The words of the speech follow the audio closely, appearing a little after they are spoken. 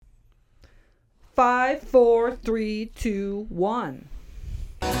5, 4, 3, 2, 1.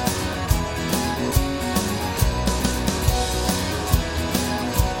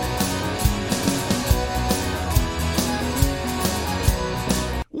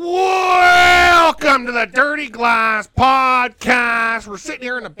 Welcome to the Dirty Glass Podcast. We're sitting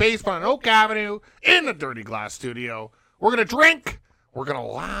here in the basement on Oak Avenue in the Dirty Glass studio. We're going to drink. We're going to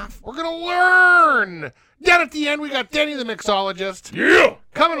laugh. We're going to learn. Down at the end, we got Denny the mixologist. Yeah.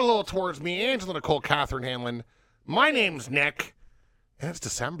 Coming a little towards me, Angela Nicole Catherine Hanlon. My name's Nick, and it's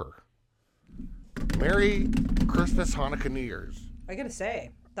December. Merry Christmas, Hanukkah, New Year's. I gotta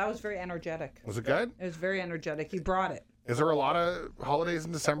say, that was very energetic. Was it good? It was very energetic. You brought it. Is there a lot of holidays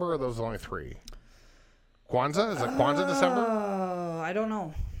in December, or are those only 3? Kwanzaa? Is it Kwanzaa December? I don't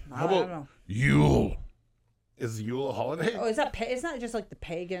know. How I don't about know. Yule? Is Yule a holiday? Oh, is that isn't that just like the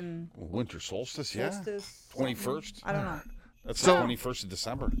pagan Winter solstice, yeah. solstice? 21st. I don't know. That's So- the 21st of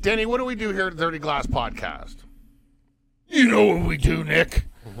December. Denny, what do we do here at the Dirty Glass Podcast? You know what we do, Nick?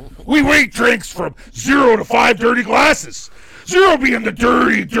 We rate drinks from 0 to 5 dirty glasses. 0 being the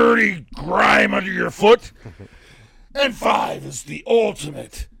dirty grime under your foot. And 5 is the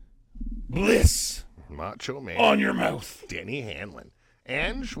ultimate bliss Macho Man. on your mouth. Denny Hanlon.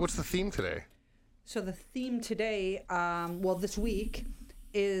 Ange, what's the theme today? So the theme today, this week,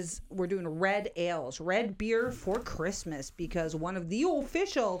 is we're doing red ales, red beer for Christmas, because one of the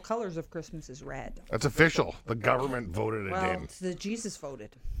official colors of Christmas is red. That's official. The government voted it Well, in. it's the Jesus voted.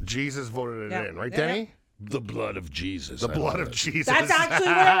 Jesus voted it Yeah. in, right, Yeah. Denny? The blood of Jesus. The I blood love of it. Jesus. That's actually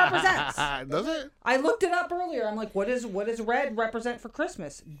what it represents. Does it? I looked it up earlier. I'm like, what does red represent for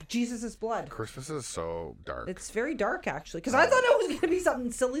Christmas? Jesus' blood. Christmas is so dark. It's very dark, actually, because I thought it was going to be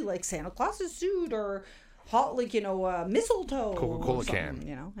something silly like Santa Claus's suit or hot, mistletoe. Coca-Cola or something,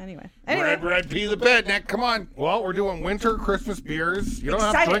 can. Anyway. Red pea the bed, Nick. Come on. Well, we're doing winter Christmas beers. You don't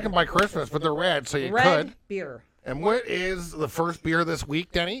have to Exciting. drink them by Christmas, but they're red, so you Red could. beer. And what is the first beer this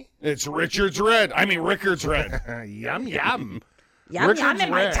week, Denny? It's Rickard's Red. Rickard's Red. Yum, yum. Yum, yum Richard's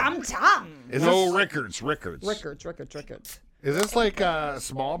in my red. tum-tum. Is No, this, Rickard's. Rickard's. is this like a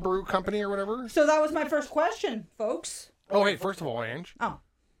small brew company or whatever? So that was my first question, folks. Oh, wait, first of all, Ange. Oh.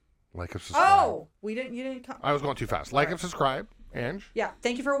 Like and subscribe. Oh, you didn't come. I was going too fast. Like and subscribe, Ange. Yeah,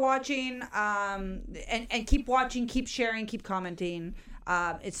 thank you for watching. And keep watching, keep sharing, keep commenting.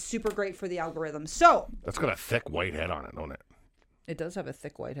 It's super great for the algorithm. So That's got a thick white head on it, don't it? it does have a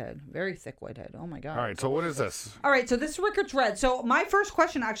thick white head, very thick white head. Oh my god! All right, so what is this? All right, so this is Rickard's Red. So my first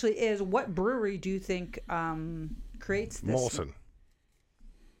question actually is, what brewery do you think creates this? Molson.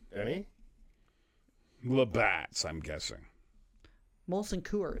 Denny? Labatt's, I'm guessing. Molson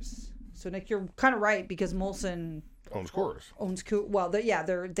Coors. So Nick, you're kind of right, because Molson Owns Coors. owns Coors. Well,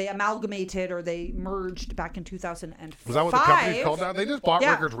 they amalgamated, or they merged back in 2005. Was that what the company's called now? They just bought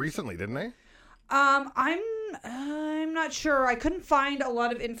Yeah. Rickard's recently, didn't they? I'm not sure. I couldn't find a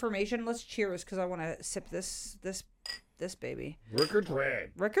lot of information. Let's cheers, because I want to sip this baby. Rickard's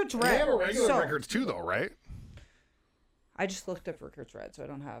Red. Rickard's They Red. have a regular So, Rickard's too, though, right? I just looked up Rickard's Red, so I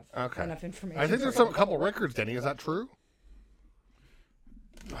don't have enough information. I think there's a couple Rickards, Denny. Is that true?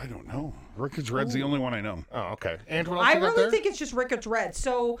 I don't know. Rickard's Red's the only one I know. Oh, okay. And what else I you got really there? think it's just Rickard's Red.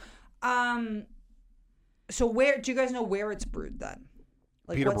 So, where do you guys know where it's brewed then?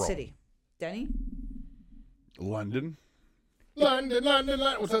 Like Peterborough. what city? Denny? London. London, London,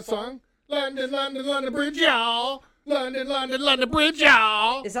 London. What's that song? London, London, London Bridge, y'all. London, London, London Bridge,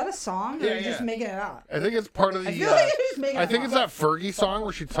 y'all. Is that a song? Or Yeah, are you just yeah. making it up? I think it's part of the. I feel like you're just making I it think up. it's that Fergie song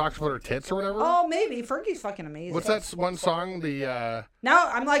where she talks about her tits or whatever. Oh, maybe. Fergie's fucking amazing. What's that one song? The Now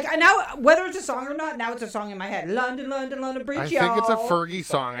I'm like, now whether it's a song or not, now it's a song in my head. London, London, London Bridge, I y'all. think it's a Fergie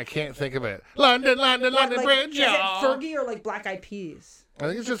song. I can't think of it. London, London, London Like, Bridge, is it y'all. Fergie or like Black Eyed Peas? I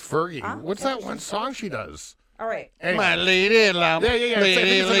think it's just Fergie. Huh? What's that one song she does? All right. Anyway, My lady lump. Yeah, yeah, yeah. I think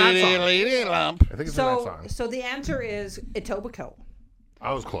it's in that song. Lady lump. I think it's in that So, song. so the answer is Etobicoke.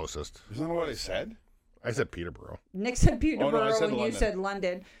 I was closest. Isn't that what I said? I said Peterborough. Nick said Peterborough, I said and you London. said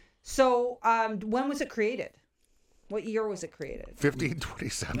London. So, when was it created? What year was it created?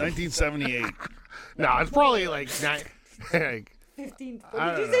 1527. 1978. No, it's probably like 15. I What did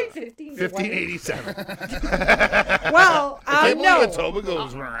don't you say? know. 15. 1587. Well, I no. believe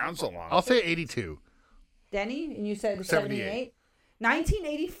Etobicoke's been around so long. I'll say 82. Denny, and you said 78. 78.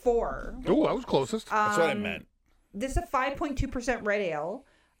 1984. Oh, I was closest. That's what I meant. This is a 5.2% red ale.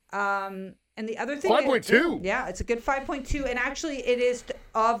 And the other thing 5.2? Yeah, it's a good 5.2. And actually it is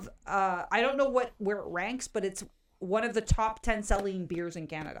of I don't know where it ranks, but it's one of the top 10 selling beers in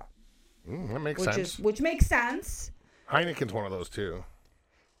Canada. That makes sense. Which makes sense. Heineken's one of those too.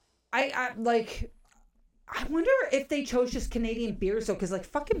 I I wonder if they chose just Canadian beers though, because like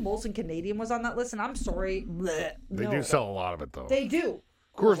fucking Molson Canadian was on that list, and I'm sorry, bleh, They no. do sell a lot of it though. They do.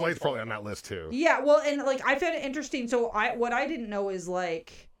 Coors Light's probably on that list too. Yeah, well, and like I found it interesting. So what I didn't know is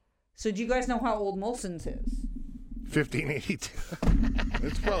like, so do you guys know how old Molson's is? 1582.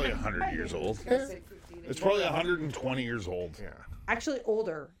 It's probably 100 years old. It's probably 120 years old. Yeah. Actually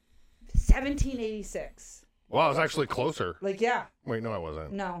older, 1786. Well, I was actually closer. Like yeah. Wait, no, I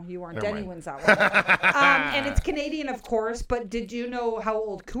wasn't. No, you weren't. Never Denny mind. wins that one. And it's Canadian, of course. But did you know how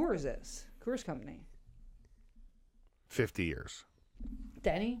old Coors is? Coors Company. 50 years.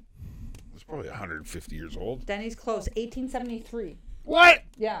 Denny. It's probably 150 years old. Denny's close. 1873. What?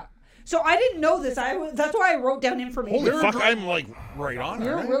 Yeah. So I didn't know this. That's why I wrote down information. Holy fuck, I'm like right on.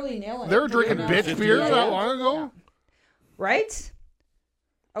 You're aren't I? really nailing They were it. drinking You're bitch nailing it. beer Yeah. that long ago? Right?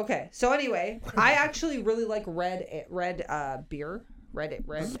 Okay. So anyway, I actually really like red beer. Red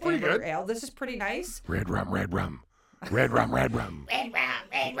is pretty amber good. ale. This is pretty nice. Red rum, red rum. Red rum, red rum. Red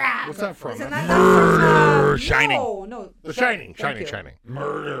rum. What's that from? Isn't that Murder, Shining. No. The Shining. Thank you. Shining.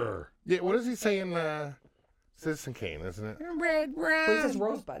 Murder. Yeah, what does he say in Citizen Kane, isn't it? Red rum. Well, he says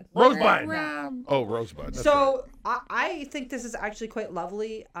Rosebud. Rosebud. Oh, Rosebud. So I think this is actually quite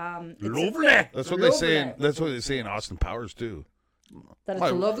lovely. It's Lovely. That's what they say. That's what they say in Austin Powers too. that it's My-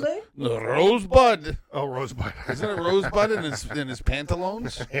 lovely. Rosebud. Oh, Rosebud. Isn't it Rosebud in his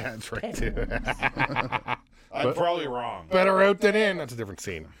pantaloons? Yeah, that's right, too. I'm probably wrong. Better out than in. That's a different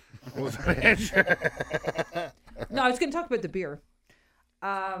scene. What was that? No, I was going to talk about the beer.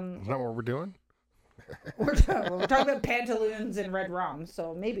 Is that what we're doing? We're talking about pantaloons and red rum,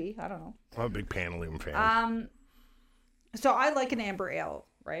 so maybe I don't know. I'm a big Pantaloon fan. So I like an amber ale,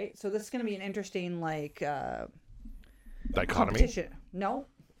 right? So this is going to be an interesting Dichotomy? competition. No.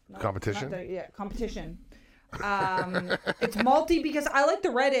 Competition? Competition. It's malty because I like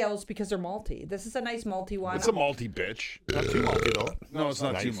the red ales because they're malty. This is a nice malty one. It's a malty bitch. Not too malty, though. No, it's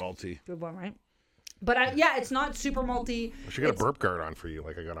not too Nice. malty. Good one, right? But it's not super malty. I should get a burp guard on for you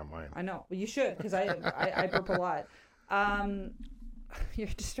like I got on mine. I know. Well, you should because I burp a lot. You're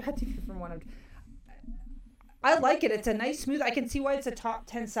distracting me from one of. I like it. It's a nice smooth. I can see why it's a top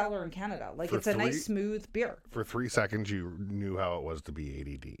 10 seller in Canada. Like For it's a three? nice smooth beer. For 3 seconds, you knew how it was to be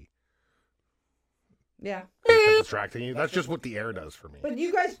ADD. Yeah. It's distracting you. That's just what the air does for me. But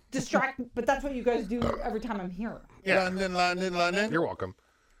you guys distract. But that's what you guys do every time I'm here. Yeah. London. You're welcome.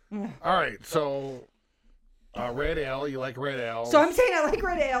 All right, so red ale. You like red ale? So I'm saying I like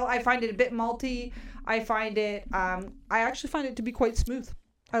red ale. I find it a bit malty. I find it. I actually find it to be quite smooth.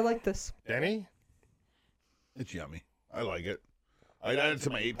 I like this. Denny? It's yummy. I like it. I'd add it to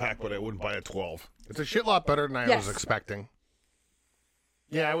my 8-pack, but I wouldn't buy a 12. It's a shit lot better than I Yes. was expecting.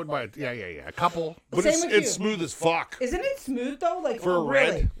 Yeah, I would buy it. Yeah. A couple. But Same it's, with it's you. smooth as fuck. Isn't it smooth though? Like For a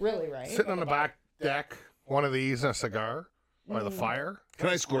really, red? really, right? Sitting on the back deck, one of these and a cigar by the fire. Can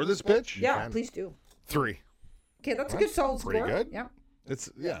I score this bitch? Yeah, can. please do. 3. Okay, that's a good solid pretty score. good. Yeah. It's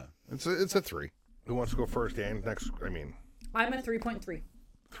a 3. Who wants to go first, Dan? Next, I'm a 3.3.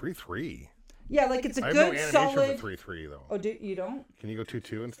 3-3. Yeah, like it's a I have no good animation solid. for 3-3 though. Oh, you don't? Can you go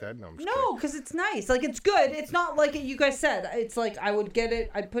 2-2 instead? No, I'm just No, because it's nice. Like it's good. It's not like you guys said. It's like I would get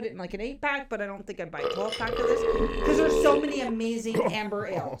it. I'd put it in like an 8-pack, but I don't think I'd buy a 12-pack of this because there's so many amazing amber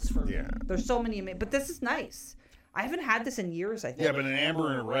ales for me. Yeah. There's so many amazing. But this is nice. I haven't had this in years. I think. Yeah, but an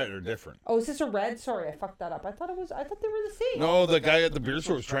amber and a red are different. Oh, is this a red? Sorry, I fucked that up. I thought they were the same. No, the guy at the beer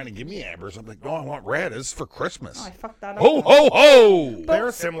store was trying to give me ambers. I'm like, no, I want red. This is for Christmas. Oh, I fucked that up. Ho, ho, ho!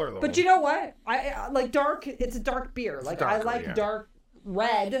 They're similar though. But you know what? I like dark. It's a dark beer. Like I darker, like yeah. dark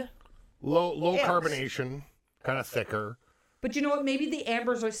red. low Ales. carbonation, kind of thicker. But you know what? Maybe the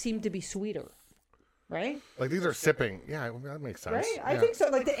ambers seem to be sweeter, right? Like these are sipping. Yeah, that makes sense. Right? I Yeah. think so.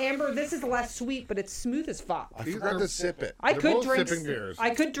 Like the amber, this is less sweet, but it's smooth as fuck. I These forgot are- to sip it. I They're could both drink. sipping beers. I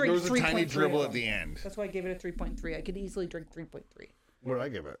could drink There was a 3.3. tiny dribble of at the them. end. That's why I gave it a 3.3. I could easily drink 3.3. What did I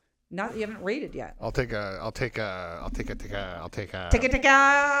give it? Not you haven't rated yet. Take a. Take it. Take a.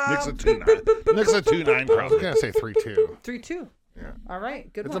 Nick's a 2.9. Nick's a 2.9 I was probably. gonna say 3-2. 3.2. Yeah. All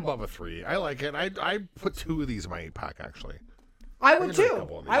right, good It's one. above a 3. I like it. I put 2 of these in my 8-pack actually. I I would could drink a too.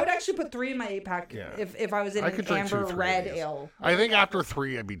 couple of these. I would actually put 3 in my 8-pack Yeah. if I was in I an could drink 2, amber 3 of red these. ale. I think after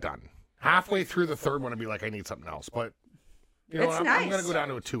 3 I'd be done. Halfway through the third one I'd be like I need something else. But you know It's what? I'm nice. gonna go down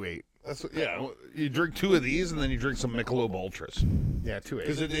to a 2.8. That's what, yeah. You drink 2 of these and then you drink some Michelob Ultras Yeah, 2.8.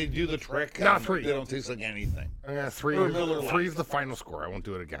 because they do the trick. Not and 3. They don't taste like anything. Yeah, 3. Or Miller Lite. 3 is the final score. I won't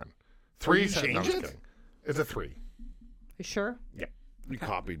do it again. 3 you no, I'm change just it? kidding. It's a 3. You sure? Yeah. You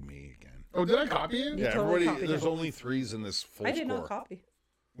copied me again. Oh, did I copy you? Yeah, totally everybody. copied There's it. only 3s in this full I did score. not copy.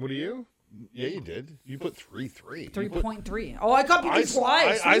 What are you? Yeah, you did. You put 3-3. 3.3. Oh, I got you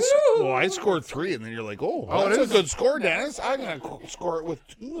twice. I scored 3, and then you're like, oh, that's it is a good score, Dennis. I'm going to score it with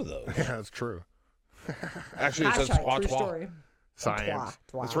 2 of those. Yeah, that's true. Actually, it says Hashtag true trois. story. Science.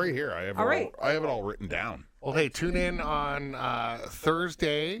 Twa. It's right here. I have it all written down. Well, hey, tune in on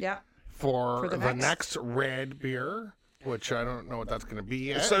Thursday Yeah. for the the next red beer, which I don't know what that's going to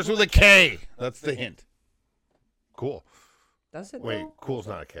be It yet. starts with a K. That's the hint. Cool. Does it? Wait, though? cool's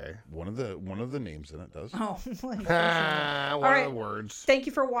not a K. One of the names in it does. Oh, One right. of the words. Thank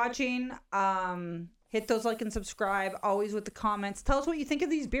you for watching. Hit those like and subscribe. Always with the comments. Tell us what you think of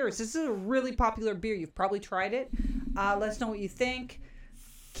these beers. This is a really popular beer. You've probably tried it. Let us know what you think.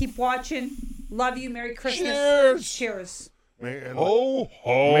 Keep watching. Love you. Merry Christmas. Cheers. Cheers. Ho,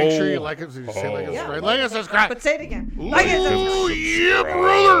 ho. Make sure you like it. You say like and Yeah. subscribe. Like and subscribe. But say it again. Like and Oh, subscribe. yeah,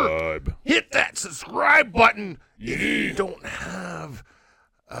 brother. Hit that subscribe button. If you don't have,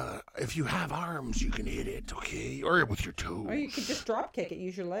 if you have arms, you can hit it, okay? Or with your toes. Or you could just drop kick it.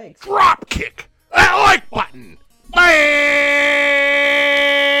 Use your legs. Drop kick that like button. Bye.